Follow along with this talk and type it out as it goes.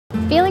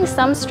Feeling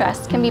some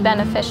stress can be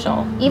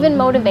beneficial, even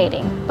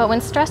motivating, but when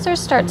stressors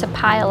start to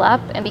pile up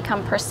and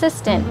become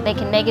persistent, they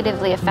can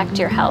negatively affect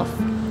your health.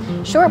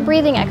 Short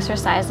breathing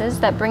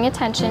exercises that bring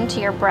attention to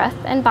your breath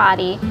and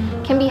body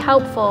can be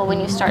helpful when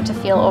you start to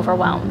feel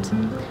overwhelmed.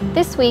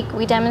 This week,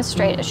 we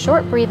demonstrate a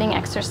short breathing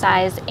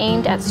exercise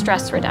aimed at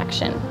stress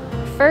reduction.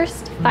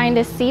 First, find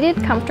a seated,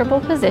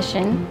 comfortable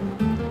position.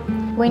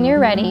 When you're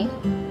ready,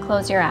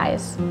 close your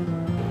eyes.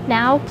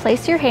 Now,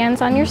 place your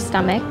hands on your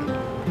stomach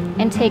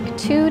and take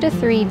 2 to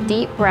 3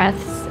 deep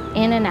breaths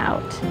in and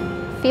out.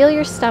 Feel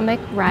your stomach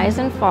rise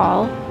and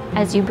fall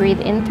as you breathe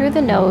in through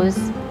the nose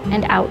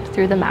and out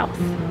through the mouth.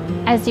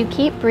 As you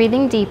keep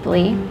breathing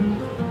deeply,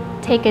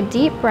 take a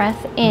deep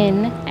breath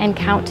in and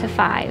count to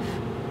 5.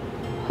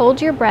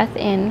 Hold your breath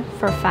in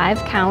for 5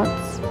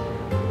 counts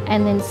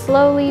and then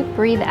slowly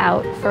breathe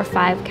out for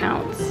 5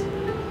 counts.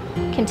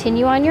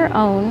 Continue on your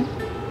own,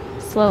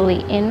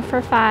 slowly in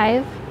for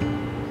 5,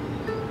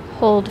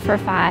 hold for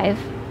 5,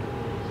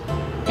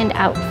 and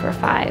out for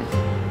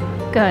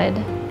 5. Good.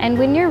 And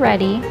when you're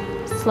ready,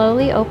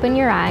 slowly open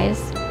your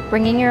eyes,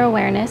 bringing your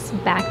awareness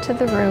back to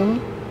the room,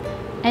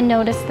 and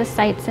notice the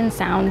sights and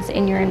sounds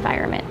in your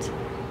environment.